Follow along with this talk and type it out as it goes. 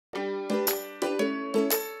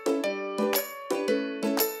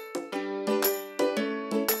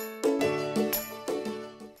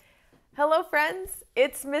friends,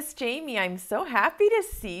 it's Miss Jamie. I'm so happy to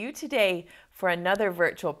see you today for another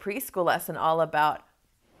virtual preschool lesson all about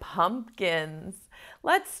pumpkins.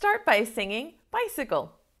 Let's start by singing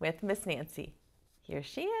Bicycle with Miss Nancy. Here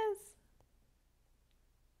she is.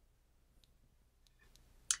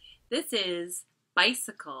 This is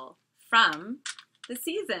Bicycle from The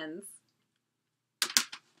Seasons.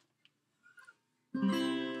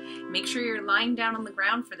 Make sure you're lying down on the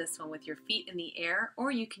ground for this one with your feet in the air, or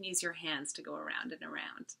you can use your hands to go around and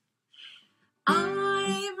around.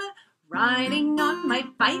 I'm riding on my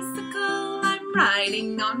bicycle, I'm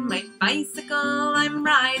riding on my bicycle, I'm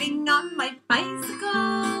riding on my bicycle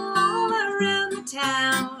all around the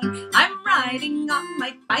town. I'm riding on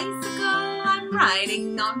my bicycle, I'm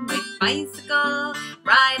riding on my bicycle,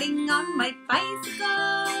 riding on my bicycle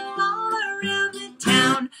all around the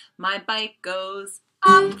town. My bike goes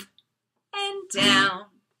up and down,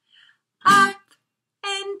 up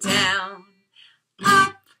and down,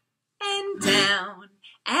 up and down,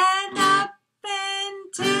 and up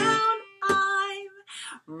and down. I'm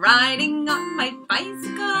riding on my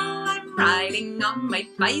bicycle, I'm riding on my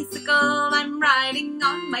bicycle, I'm riding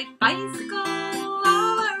on my bicycle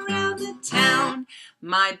all around the town.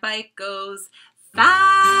 My bike goes fast,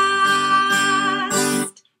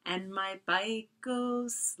 and my bike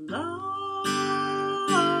goes slow.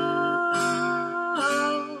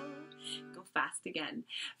 Go fast again.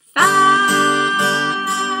 Fast,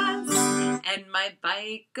 and my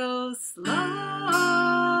bike goes slow.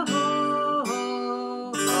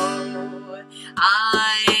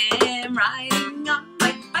 I am riding on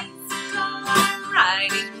my bicycle, I'm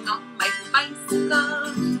riding on my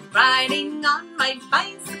bicycle, riding on my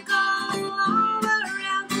bicycle all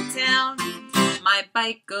around the town. My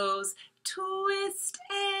bike goes twist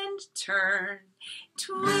and turn,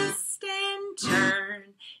 twist and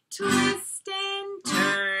turn, twist and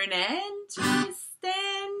turn, and twist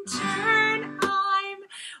and turn. I'm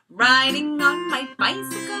riding on my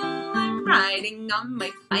bicycle, I'm riding on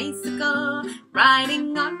my bicycle,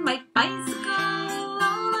 riding on my bicycle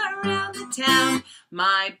all around the town.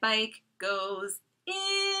 My bike goes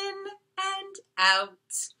in and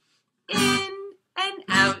out, in and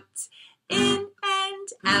out, in and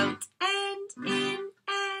out, and in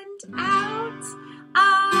and out.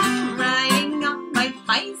 I'm riding on my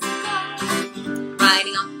bicycle,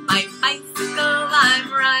 riding on my bicycle, I'm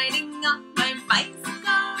riding on my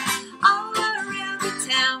bicycle all around the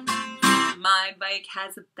town. My bike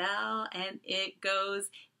has a bell and it goes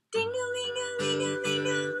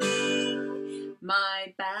ding-a-ling-a-ling-a-ling-a-ling.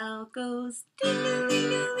 My bell goes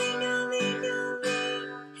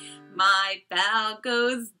ding-a-ling-a-ling-a-ling-a-ling. My bell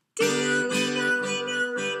goes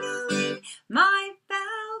ding-a-ling-a-ling-a-ling-a-ling. My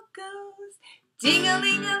bell goes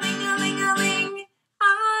ding-a-ling-a-ling-a-ling-a-ling.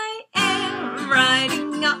 I am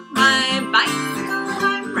riding on my bicycle,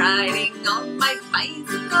 I'm riding on my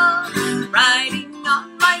bicycle, riding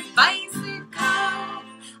on my bicycle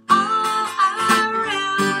all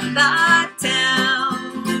around the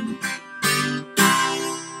town.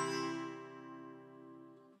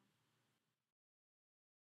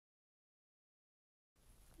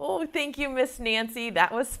 Oh, thank you, Miss Nancy.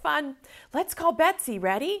 That was fun. Let's call Betsy.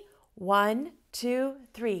 Ready? 1, 2,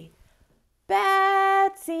 3.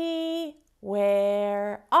 Betsy,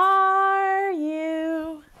 where are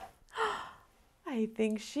you? I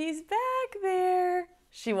think she's back there.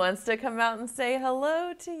 She wants to come out and say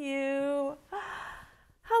hello to you.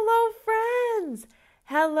 Hello, friends.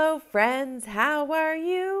 Hello, friends. How are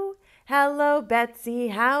you? Hello, Betsy.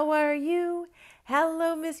 How are you?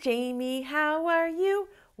 Hello, Miss Jamie. How are you?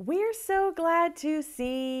 We're so glad to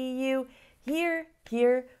see you. Here,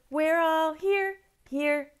 here, we're all here.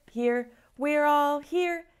 Here, here, we're all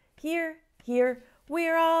here. Here, here,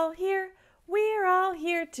 we're all here. We're all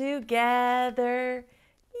here together.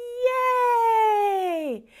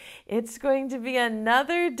 Yay! It's going to be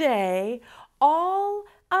another day all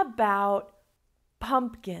about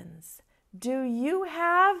pumpkins. Do you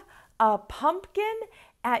have a pumpkin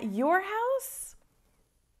at your house?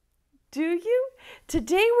 Do you?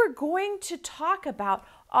 Today we're going to talk about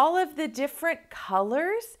all of the different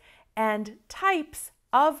colors and types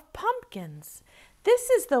of pumpkins. This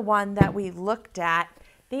is the one that we looked at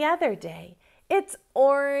the other day. It's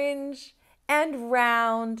orange and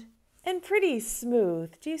round and pretty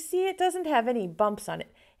smooth. Do you see it doesn't have any bumps on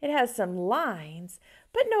it? It has some lines,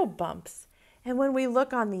 but no bumps. And when we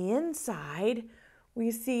look on the inside,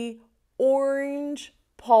 we see orange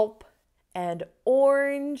pulp and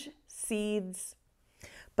orange seeds.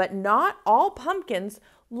 But not all pumpkins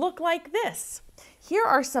look like this. Here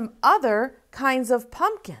are some other kinds of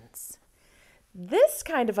pumpkins. This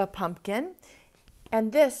kind of a pumpkin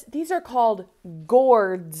And these are called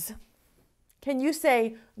gourds. Can you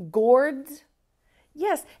say gourds?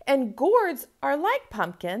 Yes, and gourds are like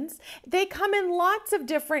pumpkins. They come in lots of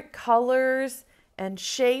different colors and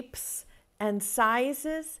shapes and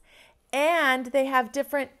sizes, and they have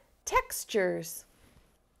different textures.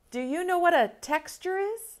 Do you know what a texture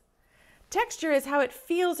is? Texture is how it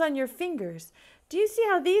feels on your fingers. Do you see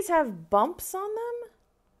how these have bumps on them?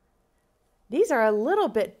 These are a little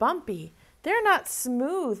bit bumpy. They're not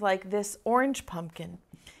smooth like this orange pumpkin.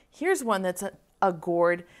 Here's one that's a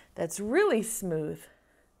gourd that's really smooth.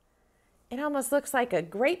 It almost looks like a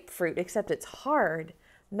grapefruit, except it's hard,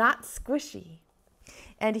 not squishy.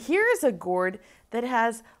 And here's a gourd that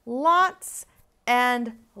has lots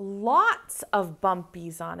and lots of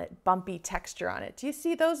bumpies on it, bumpy texture on it. Do you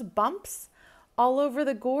see those bumps all over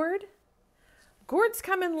the gourd? Gourds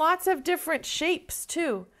come in lots of different shapes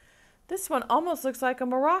too. This one almost looks like a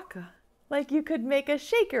maraca, like you could make a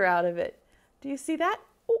shaker out of it. Do you see that?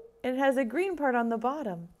 Oh, it has a green part on the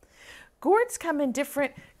bottom. Gourds come in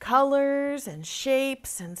different colors and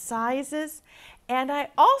shapes and sizes. And I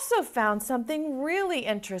also found something really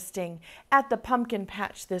interesting at the pumpkin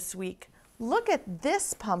patch this week. Look at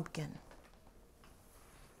this pumpkin.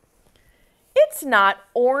 It's not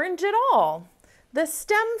orange at all. The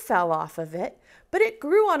stem fell off of it, but it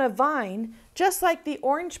grew on a vine just like the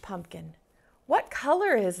orange pumpkin. What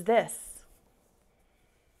color is this?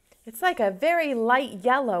 It's like a very light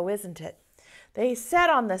yellow, isn't it? They said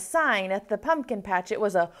on the sign at the pumpkin patch it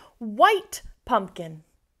was a white pumpkin.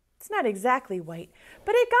 It's not exactly white,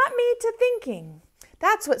 but it got me to thinking.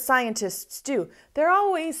 That's what scientists do. They're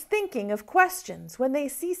always thinking of questions. When they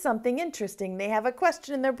see something interesting, they have a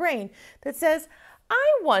question in their brain that says,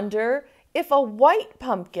 I wonder if a white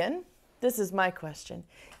pumpkin, this is my question,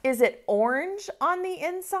 is it orange on the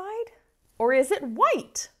inside or is it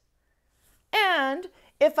white? And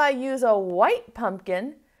if I use a white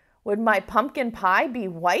pumpkin, would my pumpkin pie be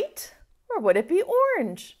white or would it be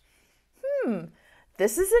orange?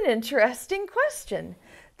 This is an interesting question.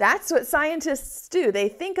 That's what scientists do. They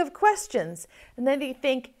think of questions and then they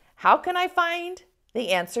think, how can I find the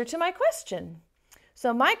answer to my question?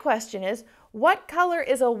 So my question is, what color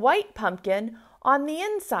is a white pumpkin on the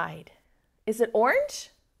inside? Is it orange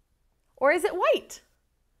or is it white?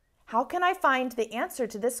 How can I find the answer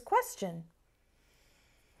to this question?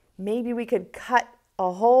 Maybe we could cut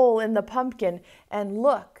a hole in the pumpkin and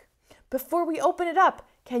look. Before we open it up,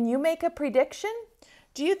 can you make a prediction?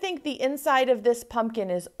 Do you think the inside of this pumpkin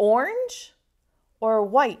is orange or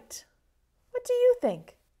white? What do you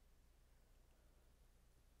think?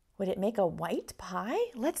 Would it make a white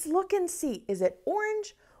pie? Let's look and see. Is it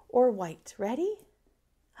orange or white? Ready?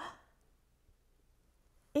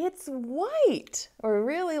 It's white or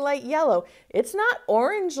really light yellow. It's not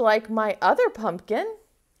orange like my other pumpkin.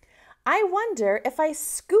 I wonder if I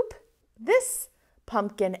scoop this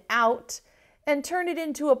pumpkin out and turn it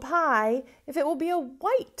into a pie, if it will be a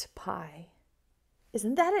white pie.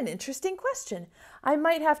 Isn't that an interesting question? I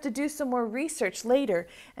might have to do some more research later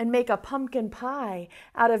and make a pumpkin pie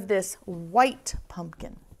out of this white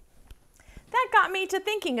pumpkin. That got me to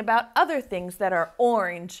thinking about other things that are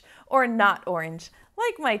orange or not orange,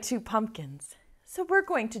 like my two pumpkins. So we're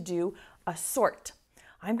going to do a sort.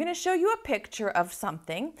 I'm going to show you a picture of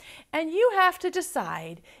something, and you have to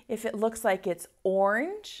decide if it looks like it's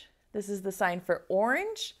orange. This is the sign for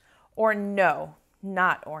orange, or no,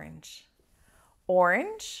 not orange.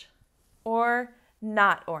 Orange or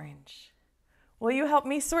not orange. Will you help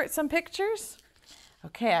me sort some pictures?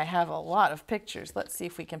 Okay, I have a lot of pictures. Let's see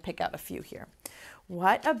if we can pick out a few here.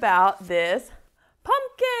 What about this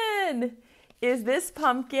pumpkin? Is this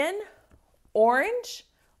pumpkin orange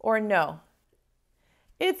or no?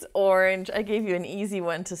 It's orange. I gave you an easy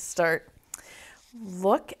one to start.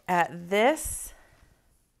 Look at this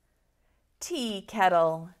tea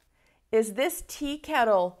kettle. Is this tea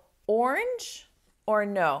kettle orange or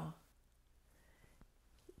no?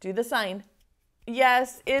 Do the sign.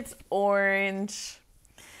 Yes, it's orange.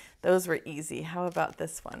 Those were easy. How about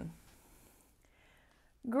this one?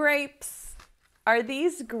 Grapes. Are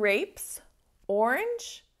these grapes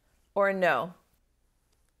orange or no?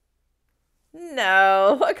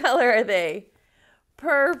 No. What color are they?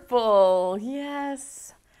 Purple.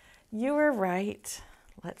 Yes, you were right.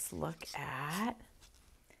 Let's look at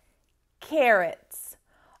carrots.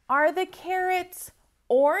 Are the carrots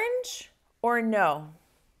orange or no?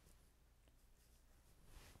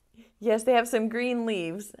 Yes, they have some green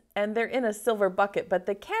leaves and they're in a silver bucket, but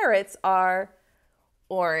the carrots are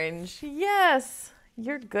orange. Yes,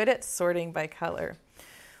 you're good at sorting by color.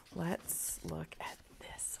 Let's look at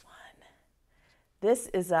this one. This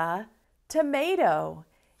is a tomato.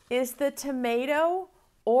 Is the tomato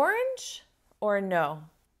orange or no?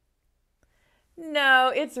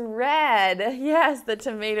 No, it's red. Yes, the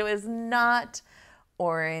tomato is not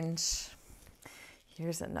orange.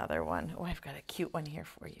 Here's another one. Oh, I've got a cute one here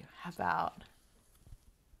for you. How about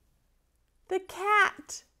the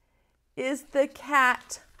cat? Is the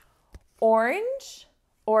cat orange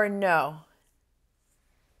or no?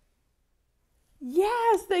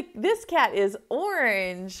 Yes, this cat is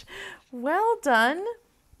orange. Well done.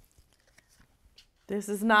 This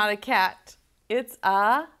is not a cat. It's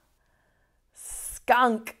a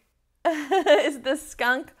skunk. Is the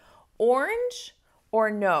skunk orange or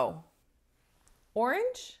no?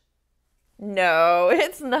 Orange? No,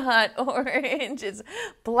 it's not orange. It's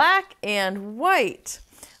black and white.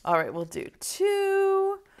 All right, we'll do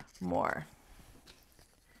 2 more.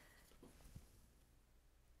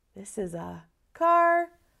 This is a car.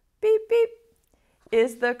 Beep, beep.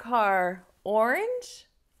 Is the car orange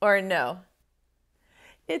or no?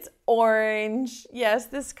 It's orange. Yes,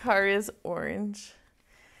 this car is orange.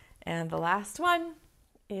 And the last one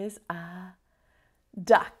is a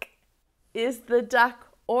duck. Is the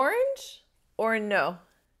duck orange or no?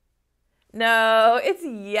 No, it's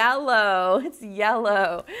yellow. It's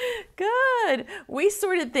yellow. Good. We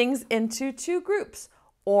sorted things into 2 groups.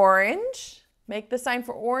 Orange, make the sign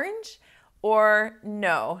for orange, or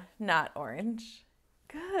no, not orange.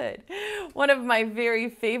 Good. One of my very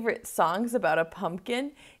favorite songs about a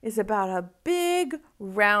pumpkin is about a big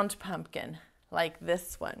round pumpkin like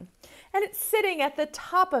this one. And it's sitting at the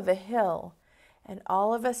top of a hill. And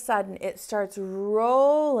all of a sudden it starts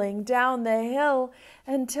rolling down the hill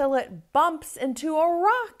until it bumps into a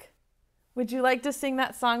rock. Would you like to sing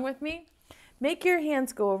that song with me? Make your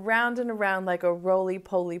hands go around and around like a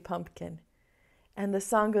roly-poly pumpkin. And the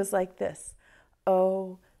song goes like this.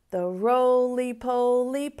 Oh, the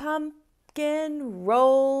roly-poly pumpkin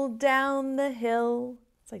rolled down the hill.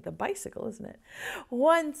 It's like the bicycle, isn't it?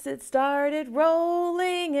 Once it started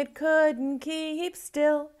rolling, it couldn't keep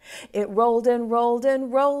still. It rolled and rolled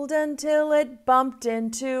and rolled until it bumped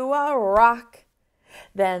into a rock.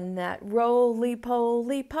 Then that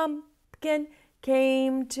roly-poly pumpkin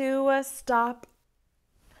came to a stop.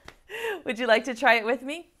 Would you like to try it with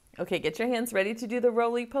me? Okay, get your hands ready to do the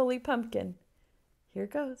roly-poly pumpkin. Here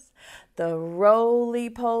goes. The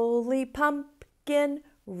roly-poly pumpkin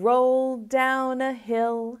rolled down a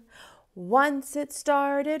hill. Once it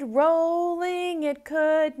started rolling, it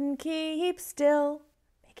couldn't keep still.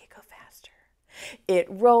 Make it go faster. It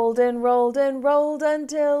rolled and rolled and rolled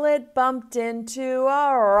until it bumped into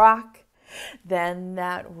a rock. Then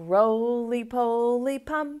that roly-poly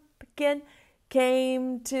pumpkin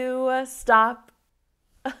came to a stop.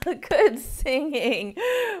 Good singing.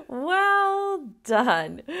 Well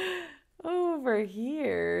done. Over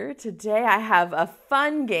here today, I have a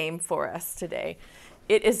fun game for us today.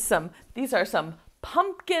 These are some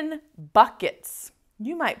pumpkin buckets.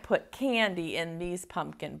 You might put candy in these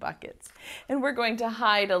pumpkin buckets. And we're going to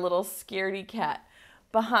hide a little scaredy cat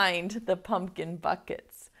behind the pumpkin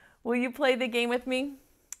buckets. Will you play the game with me?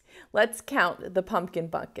 Let's count the pumpkin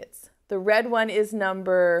buckets. The red one is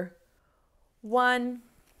number 1.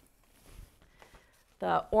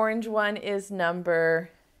 The orange one is number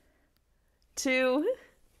 2.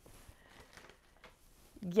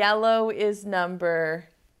 Yellow is number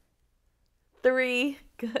 3.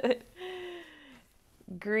 Good.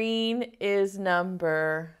 Green is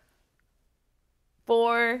number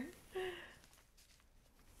 4.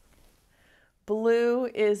 Blue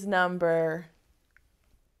is number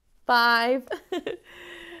 5.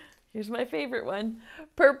 Here's my favorite one.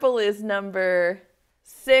 Purple is number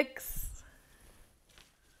 6.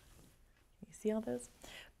 You see all those?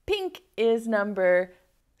 Pink is number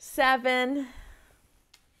 7.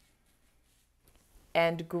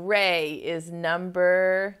 And gray is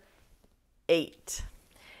number 8.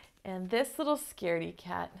 And this little scaredy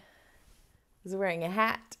cat is wearing a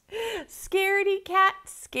hat. Scaredy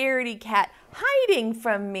cat, hiding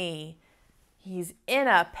from me. He's in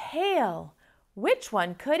a pail. Which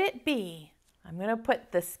one could it be? I'm going to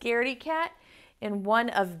put the scaredy cat in one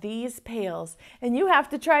of these pails, and you have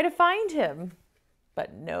to try to find him.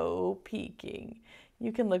 But no peeking.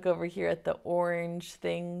 You can look over here at the orange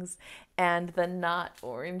things and the not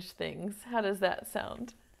orange things. How does that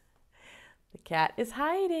sound? The cat is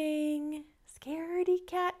hiding. Scaredy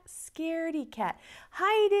cat,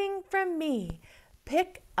 hiding from me.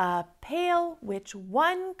 Pick a pail. Which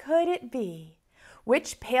one could it be?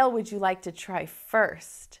 Which pail would you like to try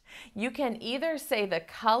first? You can either say the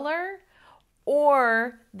color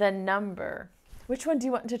or the number. Which one do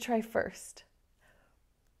you want to try first?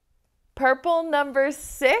 Purple number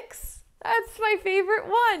 6? That's my favorite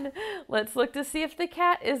one. Let's look to see if the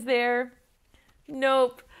cat is there.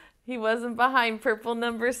 Nope, he wasn't behind purple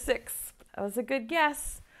number 6. That was a good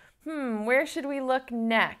guess. Where should we look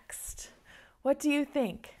next? What do you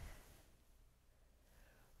think?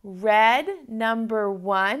 Red number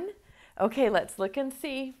 1. Okay, let's look and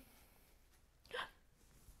see.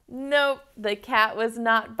 Nope, the cat was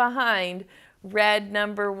not behind red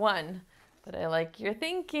number 1. But I like your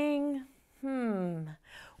thinking.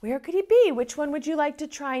 Where could he be? Which one would you like to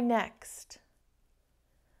try next?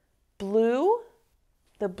 Blue?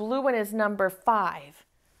 The blue one is number 5.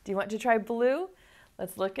 Do you want to try blue?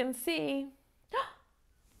 Let's look and see.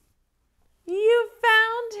 You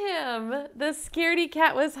found him. The scaredy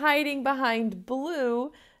cat was hiding behind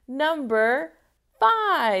blue number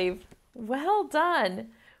 5. Well done.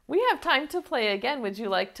 We have time to play again. Would you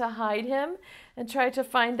like to hide him and try to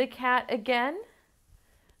find the cat again?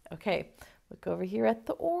 Okay, look over here at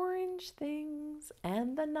the orange things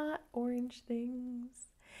and the not orange things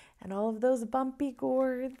and all of those bumpy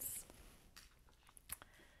gourds.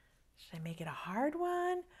 Should I make it a hard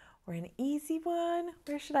one or an easy one?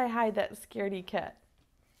 Where should I hide that scaredy cat?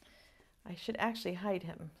 I should actually hide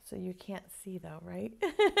him so you can't see though, right?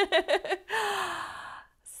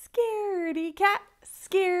 Scaredy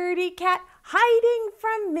cat, hiding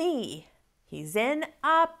from me. He's in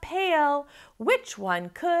a pail. Which one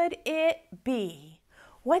could it be?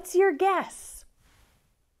 What's your guess?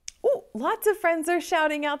 Oh, lots of friends are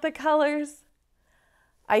shouting out the colors.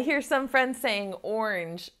 I hear some friends saying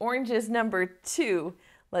orange. Orange is number 2.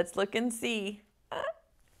 Let's look and see.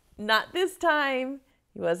 Not this time.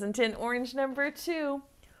 He wasn't in orange number 2.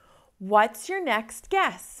 What's your next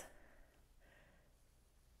guess?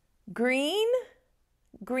 Green?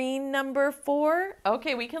 Green number 4?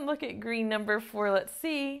 Okay, we can look at green number 4. Let's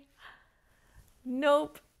see.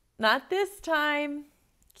 Nope, not this time.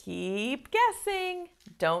 Keep guessing.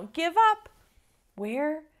 Don't give up.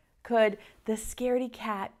 Where could the scaredy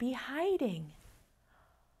cat be hiding?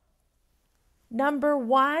 Number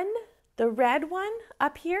 1, the red one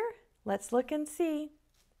up here. Let's look and see.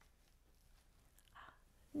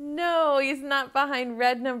 No, he's not behind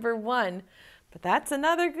red number 1, but that's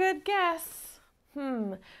another good guess.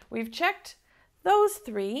 We've checked those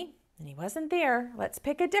 3, and he wasn't there. Let's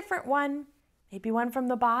pick a different one. Maybe one from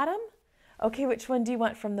the bottom? Okay, which one do you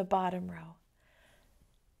want from the bottom row?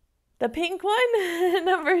 The pink one,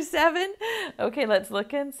 number 7? Okay, let's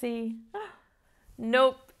look and see.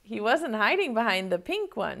 Nope, he wasn't hiding behind the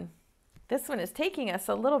pink one. This one is taking us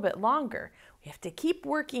a little bit longer. We have to keep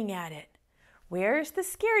working at it. Where's the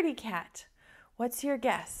scaredy cat? What's your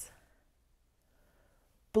guess?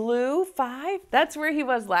 Blue 5? That's where he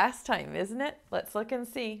was last time, isn't it? Let's look and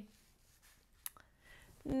see.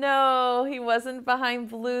 No, he wasn't behind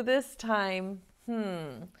blue this time.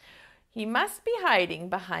 He must be hiding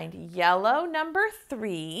behind yellow number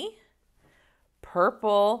 3,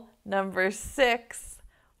 purple number 6,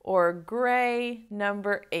 or gray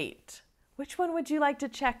number 8. Which one would you like to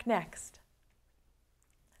check next?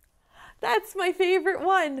 That's my favorite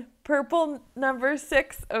one, purple number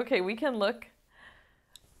 6. Okay, we can look.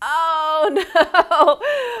 Oh no!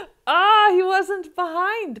 He wasn't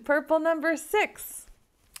behind purple number 6.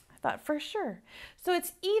 I thought for sure. So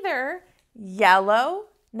it's either yellow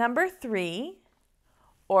number 3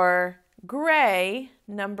 or gray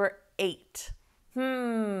number 8.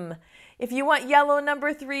 If you want yellow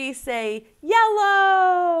number 3, say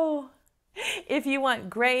yellow. If you want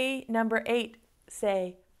gray number 8,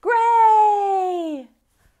 say gray.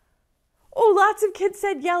 Oh, lots of kids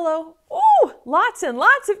said yellow. Oh, lots and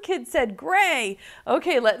lots of kids said gray.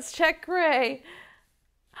 Okay, let's check gray.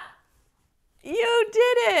 You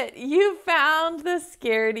did it. You found the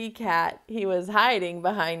scaredy cat. He was hiding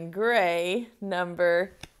behind gray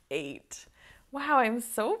number 8. Wow, I'm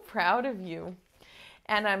so proud of you.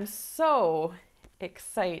 And I'm so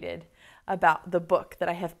excited about the book that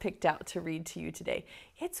I have picked out to read to you today.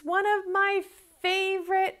 It's one of my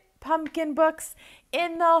favorite pumpkin books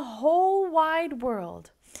in the whole wide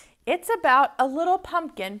world. It's about a little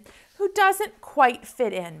pumpkin who doesn't quite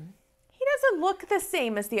fit in. He doesn't look the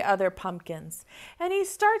same as the other pumpkins, and he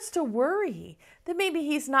starts to worry that maybe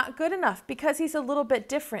he's not good enough because he's a little bit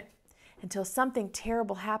different until something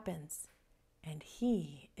terrible happens and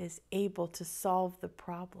he is able to solve the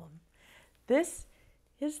problem. This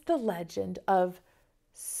is the legend of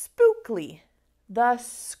Spookly, the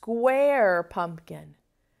square pumpkin.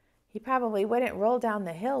 He probably wouldn't roll down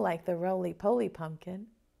the hill like the roly-poly pumpkin.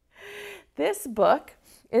 This book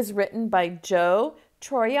is written by Joe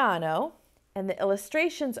Troiano, and the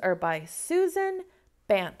illustrations are by Susan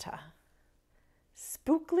Banta.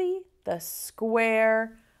 Spookly, the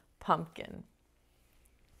square pumpkin.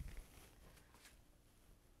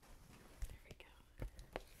 There we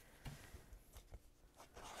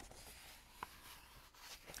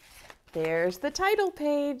go. There's the title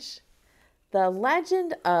page. The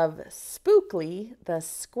Legend of Spookly, the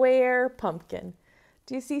Square Pumpkin.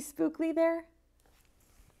 Do you see Spookly there?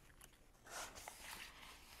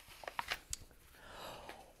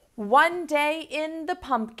 One day in the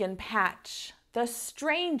pumpkin patch, the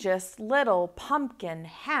strangest little pumpkin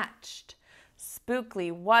hatched.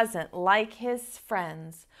 Spookly wasn't like his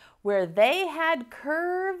friends. Where they had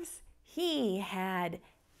curves, he had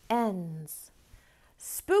ends.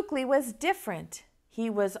 Spookly was different. He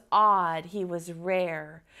was odd, he was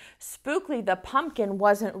rare. Spookly the pumpkin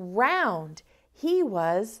wasn't round, he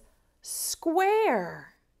was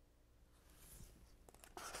square.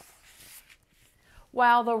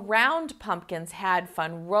 While the round pumpkins had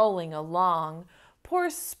fun rolling along, poor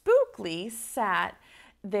Spookly sat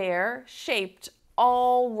there shaped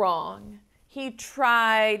all wrong. He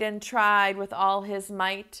tried and tried with all his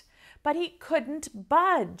might, but he couldn't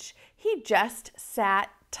budge. He just sat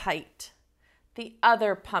tight. The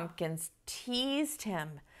other pumpkins teased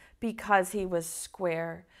him because he was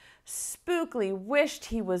square. Spookly wished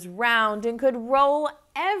he was round and could roll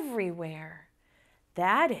everywhere.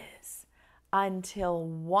 That is, until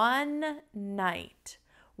one night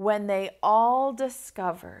when they all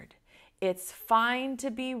discovered it's fine to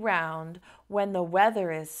be round when the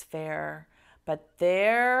weather is fair, but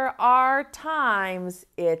there are times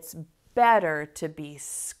it's better to be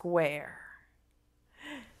square.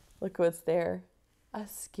 Look what's there. A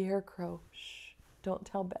scarecrow. Shh, don't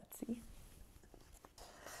tell Betsy.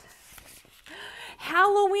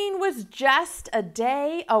 Halloween was just a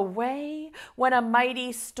day away when a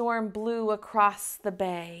mighty storm blew across the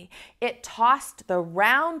bay. It tossed the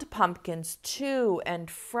round pumpkins to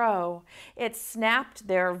and fro. It snapped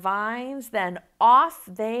their vines, then off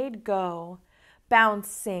they'd go,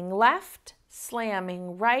 bouncing left,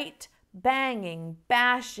 slamming right, banging,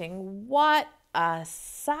 bashing. What a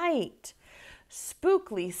sight!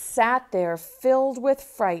 Spookly sat there filled with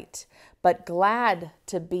fright, but glad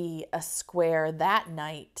to be a square that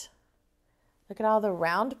night. Look at all the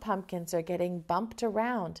round pumpkins are getting bumped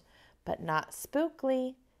around, but not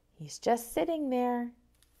Spookly. He's just sitting there.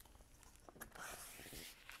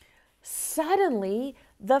 Suddenly,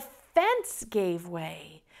 the fence gave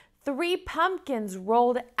way. 3 pumpkins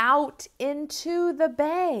rolled out into the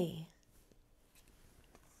bay.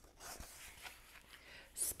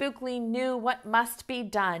 Spookly knew what must be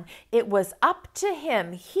done. It was up to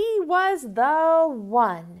him. He was the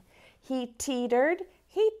one. He teetered,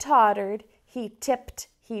 he tottered, he tipped,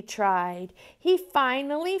 he tried. He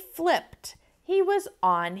finally flipped. He was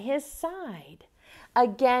on his side.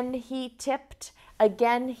 Again he tipped,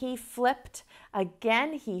 again he flipped,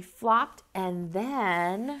 again he flopped, and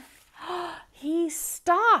then he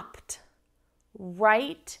stopped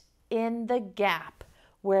right in the gap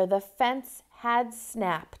where the fence had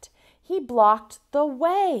snapped. He blocked the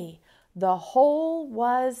way. The hole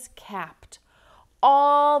was capped.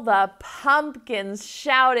 All the pumpkins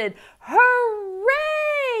shouted,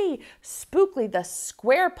 "Hooray! Spookly the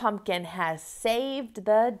square pumpkin has saved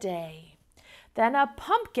the day." Then a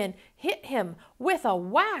pumpkin hit him with a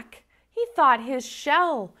whack. He thought his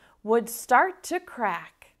shell would start to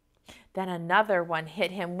crack. Then another one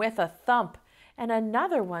hit him with a thump, and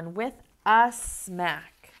another one with a smack.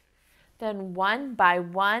 Then one by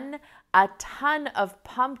one, a ton of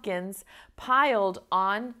pumpkins piled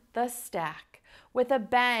on the stack, with a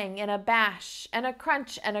bang and a bash and a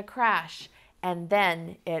crunch and a crash, and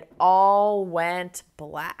then it all went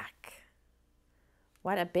black.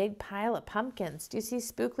 What a big pile of pumpkins. Do you see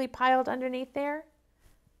Spookly piled underneath there?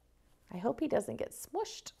 I hope he doesn't get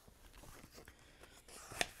smushed.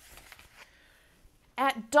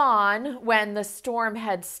 At dawn, when the storm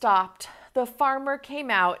had stopped, the farmer came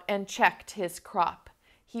out and checked his crop.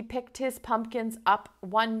 He picked his pumpkins up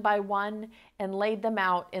one by one and laid them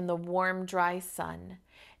out in the warm, dry sun.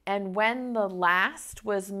 And when the last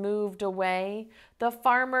was moved away, the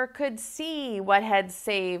farmer could see what had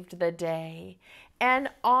saved the day. An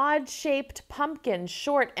odd-shaped pumpkin,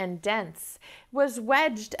 short and dense, was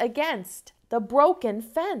wedged against the broken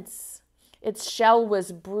fence. Its shell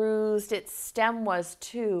was bruised, its stem was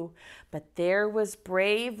too, but there was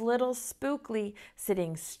brave little Spookly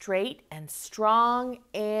sitting straight and strong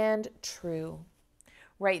and true.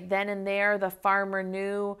 Right then and there, the farmer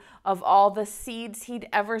knew of all the seeds he'd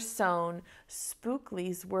ever sown,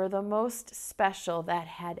 Spookly's were the most special that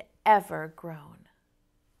had ever grown.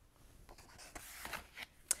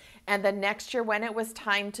 And the next year when it was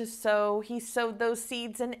time to sow, he sowed those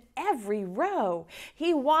seeds in every row.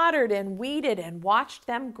 He watered and weeded and watched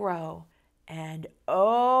them grow. And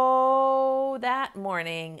oh, that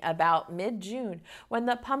morning about mid-June, when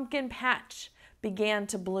the pumpkin patch began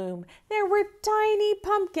to bloom, there were tiny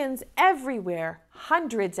pumpkins everywhere,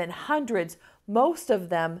 hundreds and hundreds, most of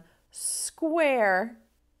them square.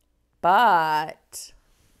 But,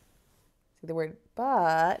 see the word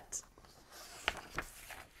but,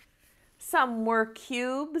 some were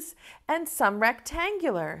cubes and some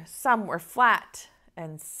rectangular, some were flat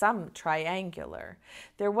and some triangular.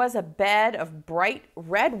 There was a bed of bright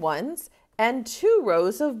red ones and 2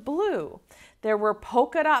 rows of blue. There were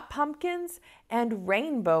polka dot pumpkins and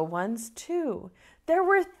rainbow ones too. There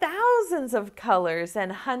were thousands of colors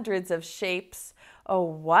and hundreds of shapes. Oh,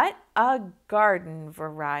 what a garden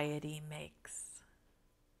variety makes.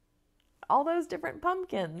 All those different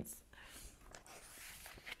pumpkins.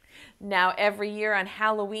 Now, every year on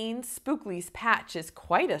Halloween, Spookly's Patch is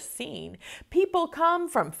quite a scene. People come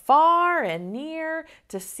from far and near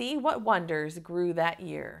to see what wonders grew that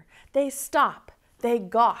year. They stop, they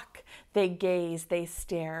gawk, they gaze, they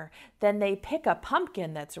stare. Then they pick a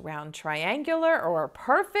pumpkin that's round, triangular, or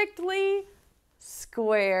perfectly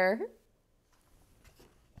square.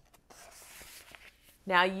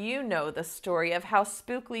 Now you know the story of how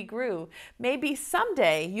Spookly grew. Maybe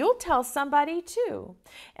someday you'll tell somebody too.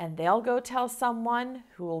 And they'll go tell someone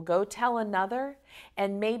who will go tell another.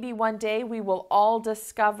 And maybe one day we will all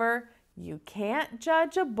discover you can't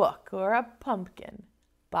judge a book or a pumpkin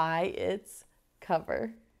by its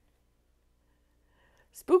cover.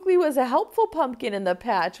 Spookly was a helpful pumpkin in the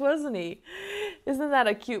patch, wasn't he? Isn't that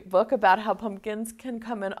a cute book about how pumpkins can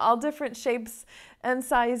come in all different shapes and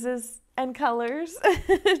sizes and colors,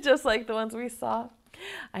 just like the ones we saw?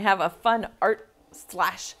 I have a fun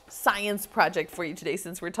art/science project for you today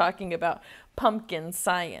since we're talking about pumpkin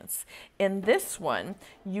science. In this one,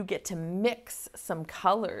 you get to mix some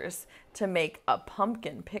colors to make a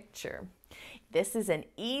pumpkin picture. This is an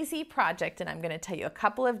easy project, and I'm going to tell you a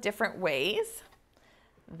couple of different ways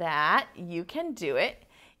that you can do it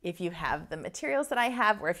if you have the materials that I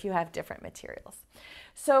have or if you have different materials.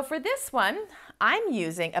 So for this one, I'm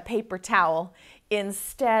using a paper towel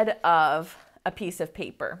instead of a piece of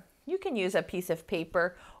paper. You can use a piece of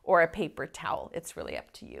paper or a paper towel. It's really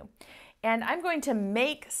up to you. And I'm going to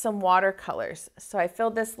make some watercolors. So I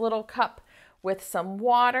filled this little cup with some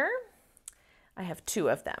water. I have 2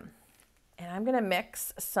 of them. And I'm going to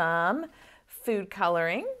mix some food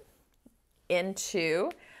coloring into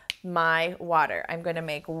my water. I'm going to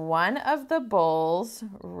make one of the bowls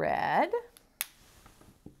red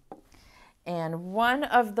and one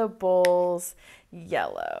of the bowls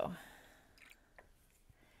yellow.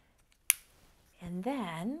 And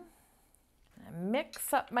then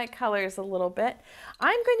mix up my colors a little bit.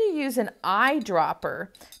 I'm going to use an eyedropper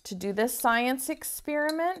to do this science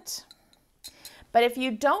experiment. But if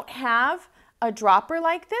you don't have a dropper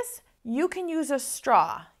like this, you can use a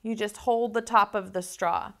straw. You just hold the top of the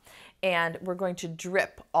straw. And we're going to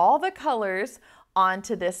drip all the colors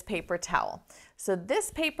onto this paper towel. So this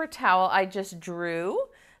paper towel, I just drew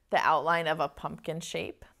the outline of a pumpkin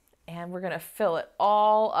shape. And we're going to fill it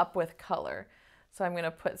all up with color. So I'm going to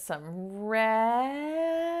put some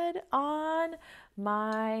red on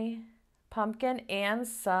my pumpkin and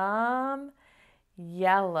some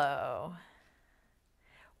yellow.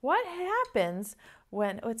 What happens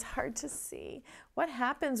when, oh, it's hard to see. What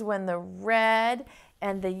happens when the red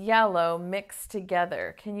and the yellow mix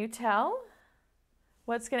together? Can you tell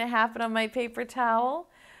what's going to happen on my paper towel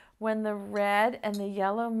when the red and the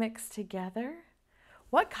yellow mix together?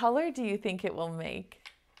 What color do you think it will make?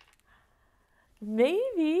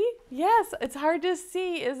 Maybe, yes, it's hard to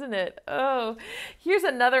see, isn't it? Oh, here's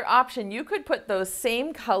another option. You could put those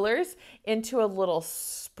same colors into a little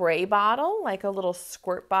spray bottle, like a little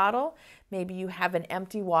squirt bottle. Maybe you have an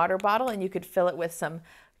empty water bottle and you could fill it with some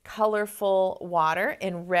colorful water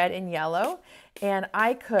in red and yellow. And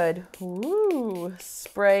I could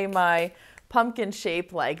spray my pumpkin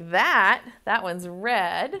shape like that. That one's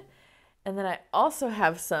red. And then I also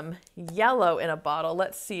have some yellow in a bottle.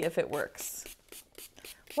 Let's see if it works.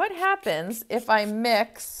 What happens if I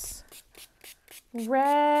mix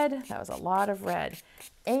red, that was a lot of red,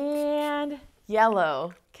 and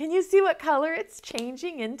yellow? Can you see what color it's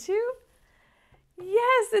changing into?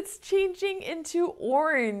 Yes, it's changing into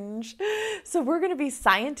orange. So we're going to be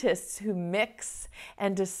scientists who mix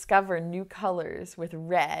and discover new colors with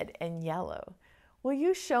red and yellow. Will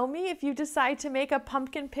you show me if you decide to make a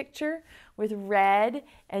pumpkin picture with red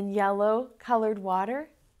and yellow colored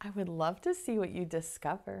water? I would love to see what you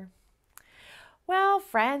discover. Well,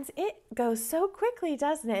 friends, it goes so quickly,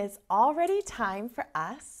 doesn't it? It's already time for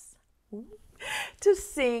us to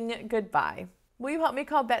sing goodbye. Will you help me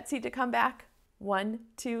call Betsy to come back? 1,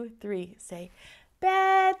 2, 3. Say,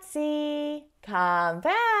 Betsy, come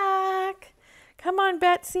back. Come on,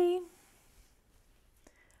 Betsy.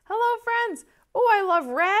 Hello, friends. Oh, I love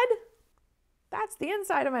red. That's the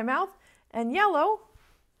inside of my mouth. And yellow,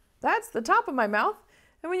 that's the top of my mouth.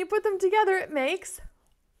 And when you put them together, it makes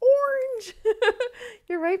orange.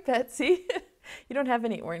 You're right, Betsy. You don't have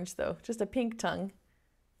any orange, though, just a pink tongue.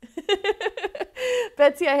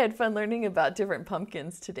 Betsy, I had fun learning about different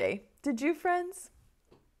pumpkins today. Did you, friends?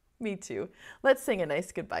 Me too. Let's sing a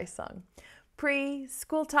nice goodbye song.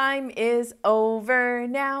 Preschool time is over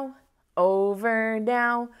now, over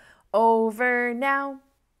now, over now.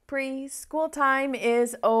 Preschool time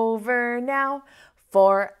is over now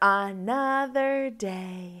for another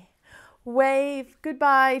day. Wave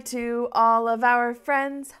goodbye to all of our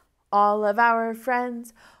friends, all of our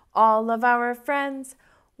friends, all of our friends.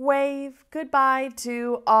 Wave goodbye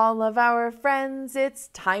to all of our friends. It's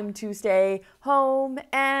time to stay home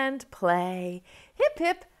and play. Hip,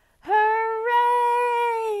 hip,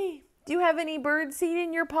 hooray! Do you have any bird seed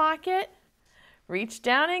in your pocket? Reach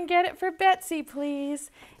down and get it for Betsy,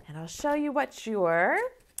 please. And I'll show you what your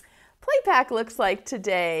play pack looks like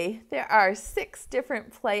today. There are 6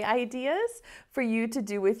 different play ideas for you to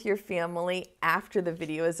do with your family after the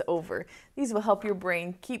video is over. These will help your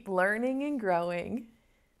brain keep learning and growing.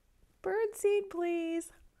 Bird seed, please.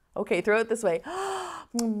 Okay, throw it this way.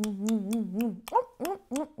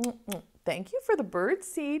 Thank you for the bird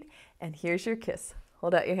seed. And here's your kiss.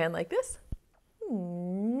 Hold out your hand like this.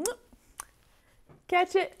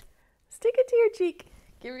 Catch it. Stick it to your cheek.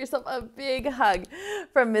 Give yourself a big hug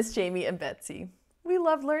from Miss Jamie and Betsy. We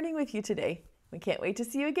love learning with you today. We can't wait to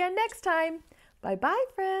see you again next time. Bye-bye,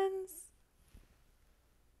 friends.